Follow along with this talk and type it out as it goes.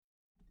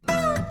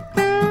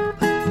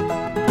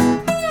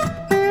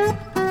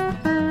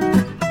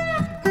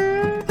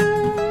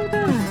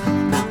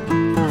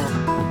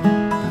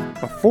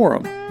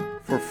forum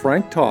for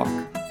frank talk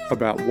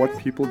about what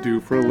people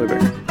do for a living.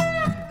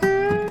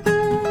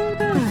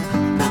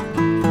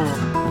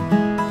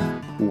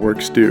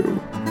 Work Stew.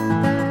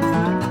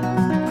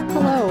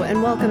 Hello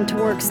and welcome to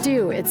Work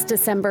Stew. It's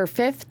December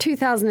 5th,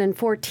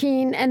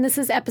 2014, and this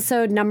is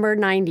episode number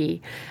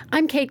 90.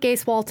 I'm Kate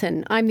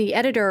Gase-Walton. I'm the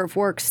editor of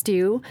Work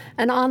Stew,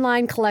 an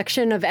online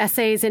collection of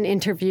essays and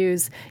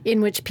interviews in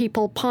which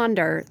people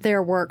ponder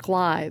their work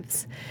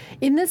lives.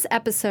 In this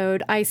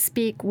episode, I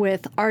speak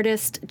with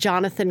artist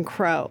Jonathan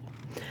Crow.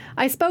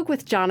 I spoke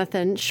with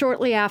Jonathan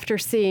shortly after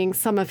seeing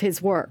some of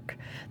his work.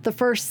 The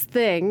first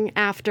thing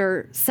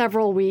after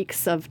several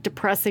weeks of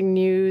depressing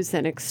news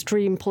and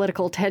extreme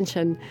political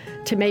tension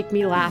to make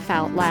me laugh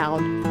out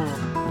loud.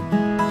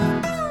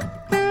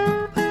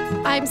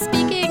 I'm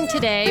speaking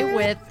today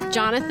with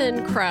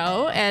Jonathan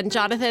Crow. And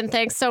Jonathan,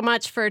 thanks so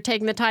much for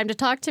taking the time to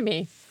talk to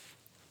me.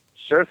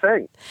 Sure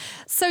thing.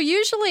 So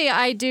usually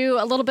I do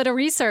a little bit of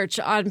research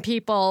on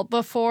people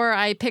before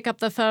I pick up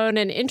the phone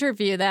and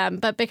interview them.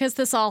 But because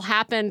this all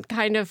happened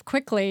kind of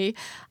quickly,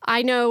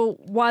 I know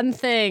one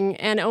thing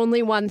and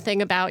only one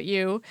thing about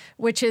you,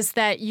 which is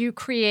that you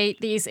create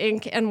these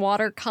ink and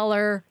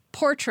watercolor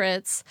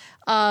portraits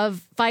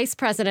of vice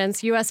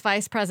presidents, U.S.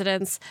 vice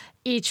presidents,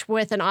 each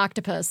with an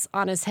octopus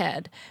on his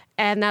head.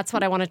 And that's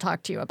what I want to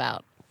talk to you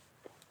about.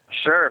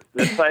 Sure.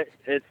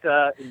 It's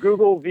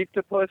Google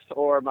Victopus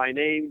or my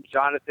name,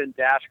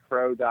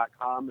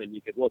 jonathan-crow.com, and you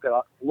could look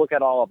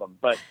at all of them.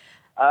 But,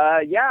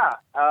 yeah.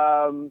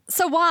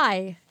 So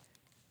why?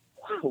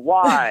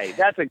 Why?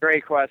 That's a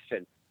great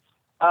question.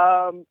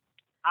 I've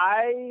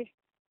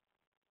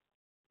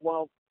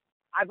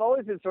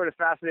always been sort of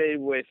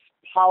fascinated with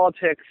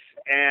politics,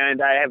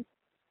 and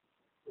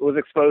was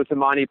exposed to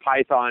Monty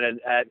Python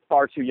at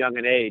far too young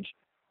an age.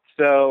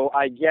 So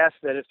I guess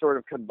that it sort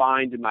of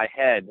combined in my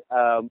head.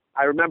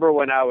 I remember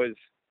when I was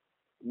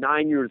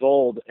 9 years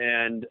old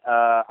and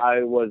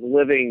I was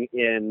living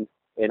in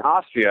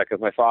Austria because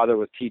my father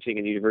was teaching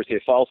in the University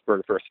of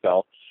Salzburg for a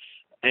spell.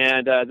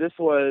 And this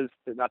was,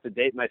 not to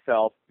date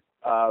myself,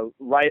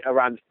 right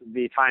around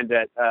the time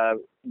that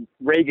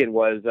Reagan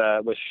was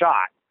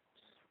shot.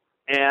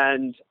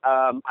 And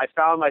I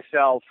found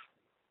myself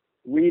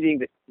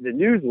reading the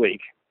Newsweek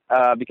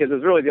because it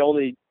was really the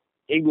only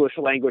English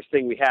language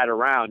thing we had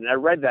around. And I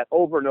read that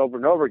over and over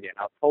and over again.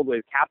 I was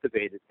totally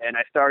captivated. And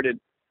I started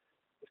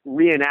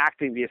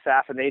reenacting the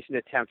assassination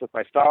attempt with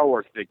my Star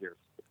Wars figures.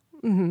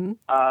 Mm-hmm.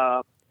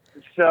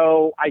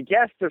 So I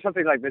guess there's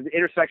something like the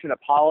intersection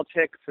of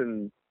politics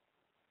and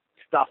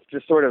stuff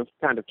just sort of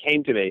kind of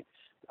came to me.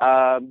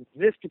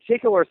 This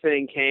particular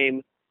thing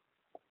came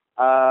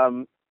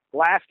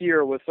last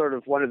year was sort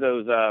of one of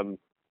those,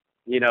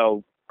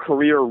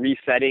 career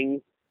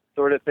resetting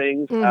sort of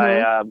things.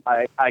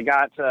 Mm-hmm. I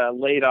got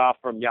laid off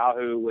from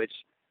Yahoo, which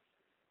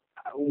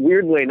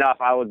weirdly enough,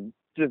 I was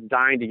just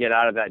dying to get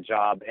out of that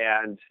job.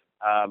 And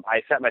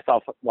I set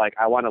myself like,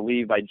 I want to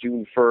leave by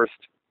June 1st,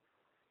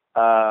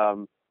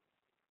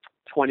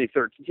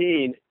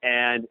 2013.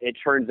 And it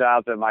turns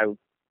out that my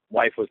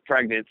wife was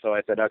pregnant. So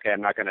I said, okay,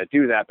 I'm not going to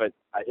do that. But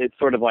it's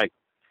sort of like,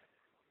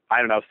 I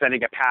don't know,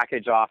 sending a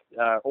package off,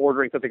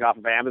 ordering something off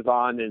of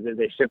Amazon and then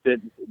they shipped it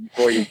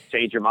before you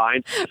change your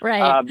mind.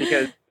 Right.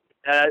 Because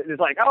it's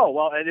like, oh,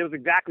 well, and it was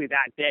exactly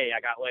that day I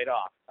got laid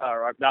off.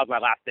 Or that was my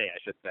last day, I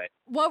should say.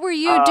 What were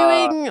you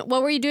doing?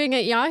 What were you doing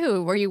at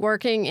Yahoo? Were you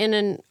working in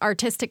an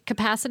artistic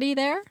capacity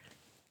there?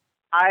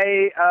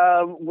 I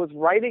was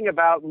writing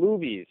about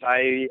movies.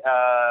 I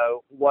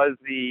was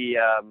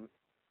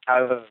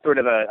sort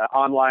of an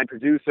online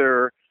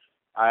producer.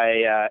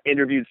 I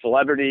interviewed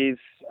celebrities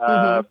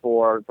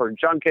for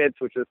junkets,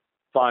 which was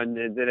fun,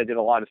 and then I did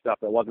a lot of stuff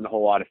that wasn't a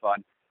whole lot of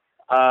fun.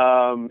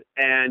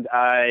 And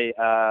I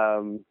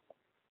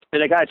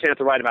got a chance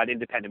to write about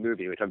independent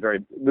movies, which I'm very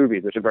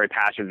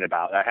passionate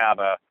about. I have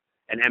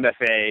an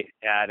MFA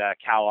at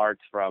Cal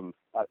Arts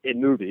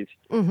in movies.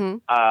 Mm-hmm.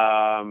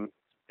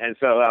 And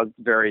so I was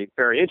very,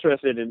 very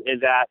interested in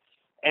that.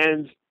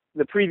 And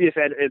the previous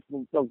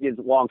don't give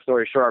a long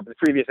story short, but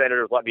the previous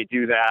editors let me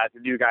do that. The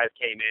new guys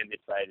came in,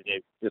 decided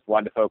they just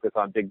wanted to focus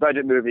on big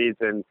budget movies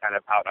and kind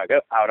of out I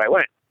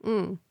went.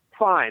 Mm.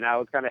 Fine. I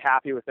was kind of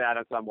happy with that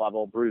on some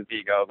level, bruised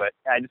ego, but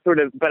I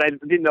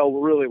didn't know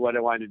really what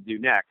I wanted to do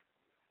next.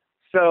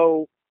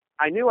 So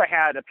I knew I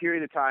had a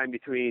period of time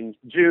between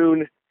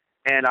June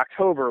and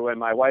October when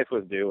my wife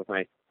was due with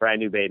my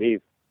brand new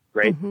baby.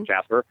 Great, mm-hmm.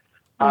 Jasper.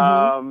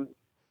 Mm-hmm.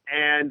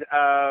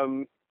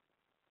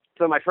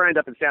 So my friend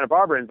up in Santa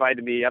Barbara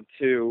invited me up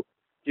to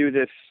do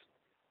this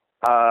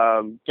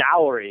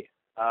gallery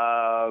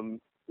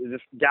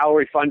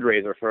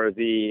fundraiser for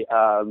the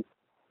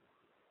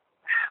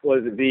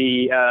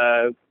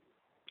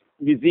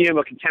Museum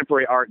of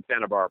Contemporary Art in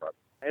Santa Barbara.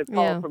 It's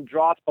called From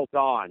Draw Till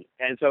Dawn.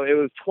 And so it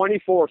was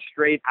 24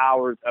 straight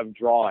hours of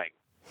drawing.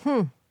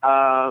 And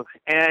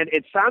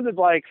it sounded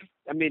like,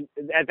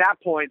 at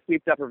that point,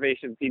 sleep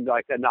deprivation seemed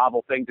like a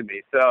novel thing to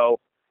me. So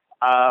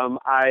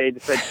I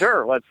said,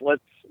 sure, let's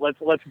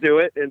do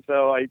it. And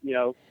so I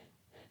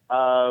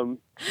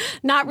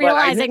Not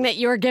realizing that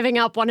you were giving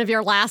up one of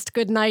your last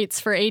good nights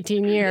for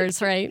 18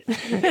 years, right?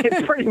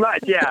 Pretty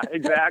much, yeah,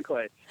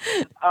 exactly.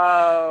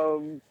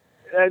 And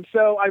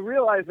so I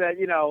realized that,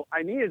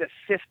 I needed a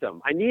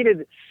system. I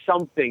needed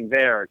something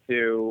there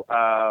to,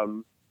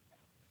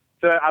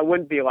 so I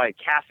wouldn't be like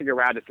casting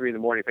around at 3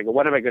 a.m. thinking,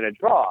 what am I going to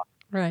draw?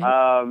 Right.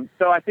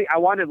 So I think I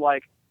wanted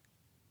like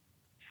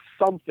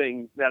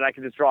something that I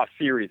could just draw a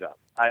series of.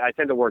 I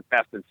tend to work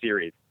best in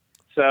series.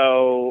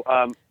 So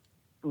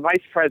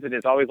vice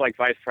presidents, always like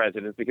vice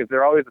presidents because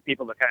they're always the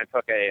people that kind of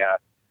took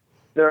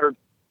they're,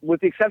 with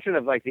the exception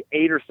of like the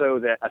 8 or so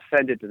that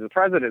ascended to the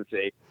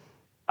presidency,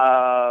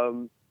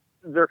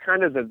 they're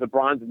kind of the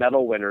bronze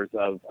medal winners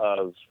of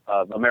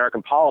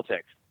American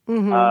politics.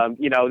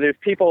 Mm-hmm. There's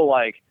people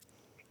like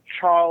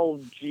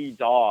Charles G.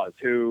 Dawes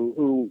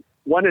who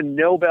won a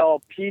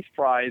Nobel Peace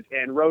Prize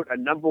and wrote a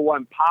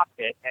 #1 pop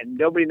hit, and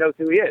nobody knows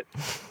who he is.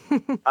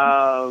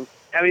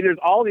 There's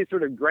all these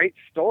sort of great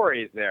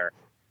stories there.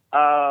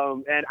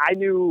 And I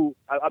knew,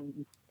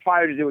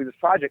 prior to doing this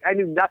project, I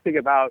knew nothing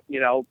about,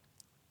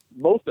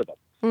 most of them.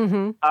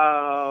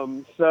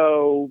 Mm-hmm.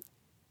 So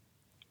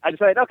I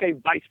decided, okay,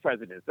 vice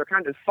presidents. They're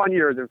kind of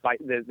funnier than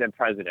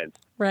presidents.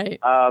 Right.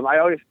 I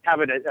always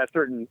have a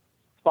certain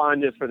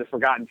fondness for the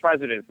forgotten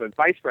presidents, but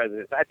vice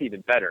presidents, that's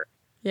even better.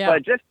 Yeah.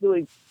 But just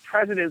doing vice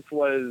presidents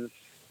was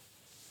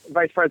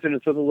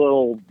a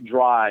little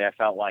dry, I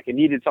felt like. It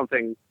needed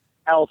something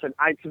else. And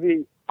to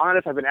be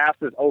honest, I've been asked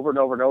this over and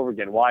over and over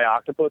again. Why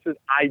octopuses?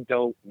 I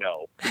don't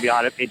know, to be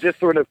honest. It just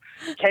sort of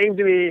came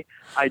to me.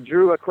 I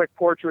drew a quick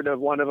portrait of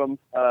one of them,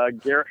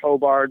 Garrett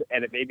Hobart,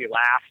 and it made me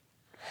laugh.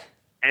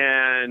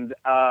 And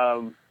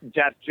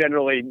that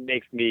generally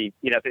makes me,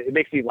 if it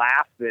makes me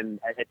laugh,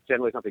 then it's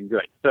generally something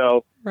good.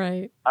 So,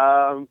 right.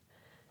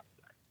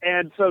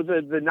 And so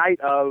the night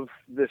of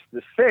this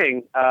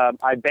thing,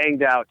 I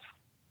banged out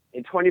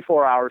in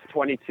 24 hours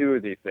 22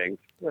 of these things.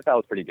 I thought that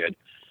was pretty good.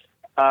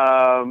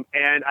 And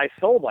I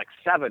sold like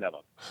 7 of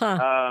them.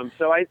 Huh.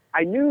 So I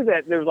knew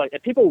that there was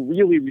people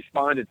really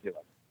responded to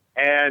them.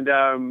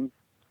 And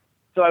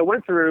so I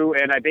went through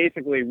and I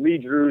basically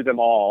redrew them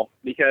all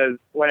because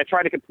when I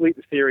tried to complete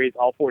the series,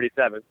 all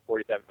 47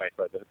 vice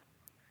presidents,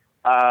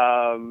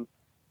 when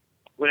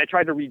I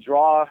tried to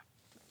redraw,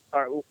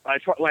 when I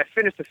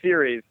finished the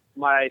series,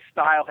 my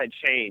style had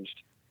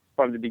changed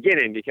from the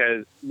beginning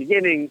because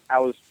beginning I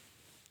was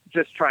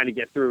just trying to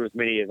get through as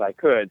many as I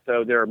could.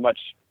 So they're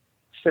much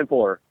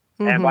simpler.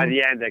 Mm-hmm. And by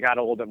the end, I got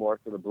a little bit more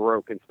sort of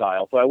Baroque in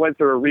style. So I went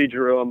through and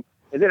redrew them.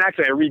 And then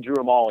actually I redrew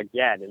them all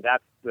again. And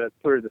that's the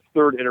third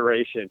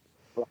iteration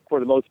for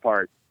the most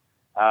part,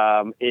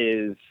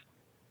 is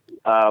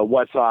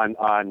what's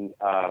online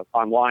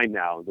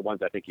now, the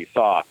ones I think you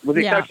saw. With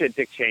the exception of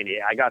Dick Cheney.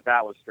 I got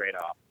that one straight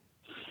off.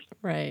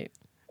 Right.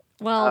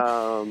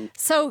 Well,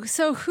 so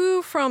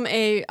who from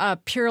a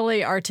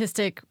purely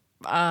artistic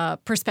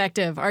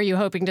perspective are you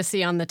hoping to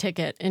see on the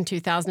ticket in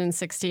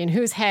 2016?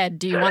 Whose head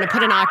do you want to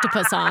put an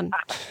octopus on?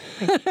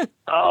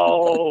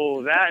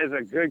 Oh, that is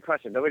a good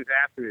question. Nobody's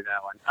asked me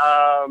that one.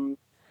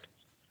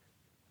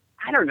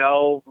 I don't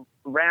know.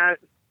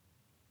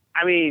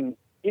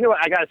 You know what?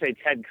 I gotta say,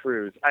 Ted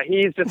Cruz.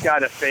 He's just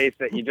got a face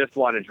that you just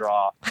want to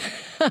draw. He's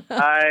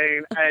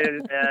like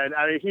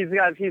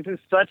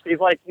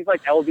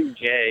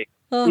LBJ.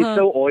 Uh-huh. He's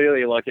so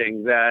oily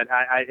looking that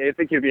I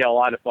think it'd be a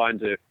lot of fun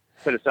to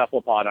put a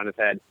cephalopod on his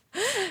head.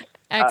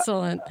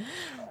 Excellent.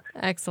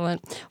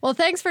 Excellent. Well,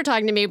 thanks for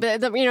talking to me.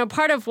 But,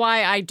 part of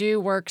why I do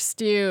Work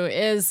Stew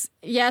is,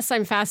 yes,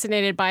 I'm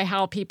fascinated by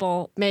how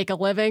people make a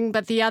living,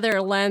 but the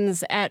other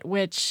lens at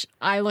which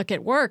I look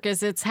at work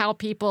is it's how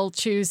people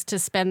choose to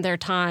spend their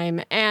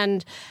time.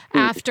 And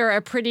after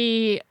a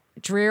pretty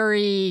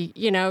dreary,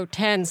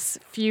 tense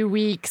few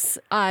weeks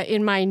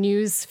in my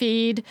news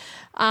feed,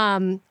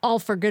 all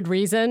for good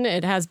reason.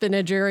 It has been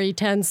a dreary,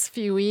 tense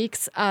few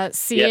weeks.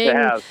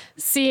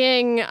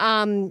 Seeing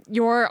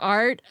your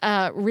art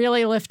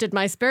really lifted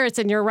my spirits.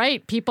 And you're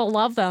right, people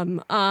love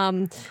them.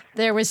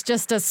 There was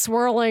just a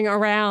swirling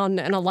around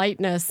and a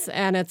lightness,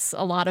 and it's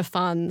a lot of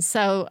fun.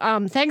 So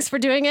thanks for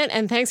doing it,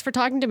 and thanks for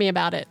talking to me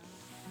about it.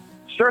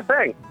 Sure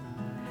thing.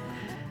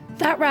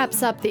 That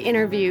wraps up the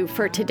interview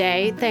for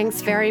today.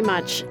 Thanks very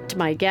much to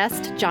my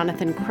guest,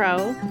 Jonathan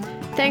Crow.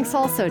 Thanks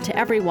also to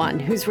everyone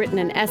who's written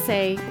an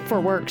essay for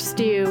Work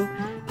Stew.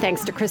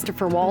 Thanks to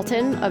Christopher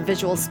Walton of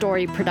Visual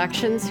Story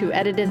Productions, who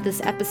edited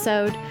this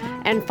episode.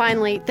 And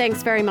finally,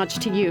 thanks very much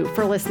to you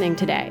for listening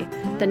today.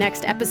 The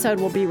next episode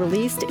will be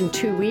released in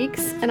 2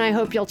 weeks, and I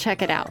hope you'll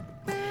check it out.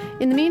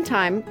 In the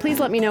meantime, please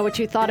let me know what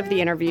you thought of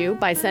the interview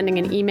by sending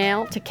an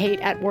email to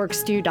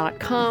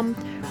kate@workstew.com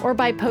or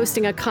by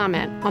posting a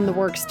comment on the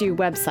Work Stew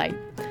website.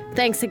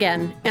 Thanks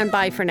again, and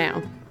bye for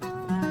now.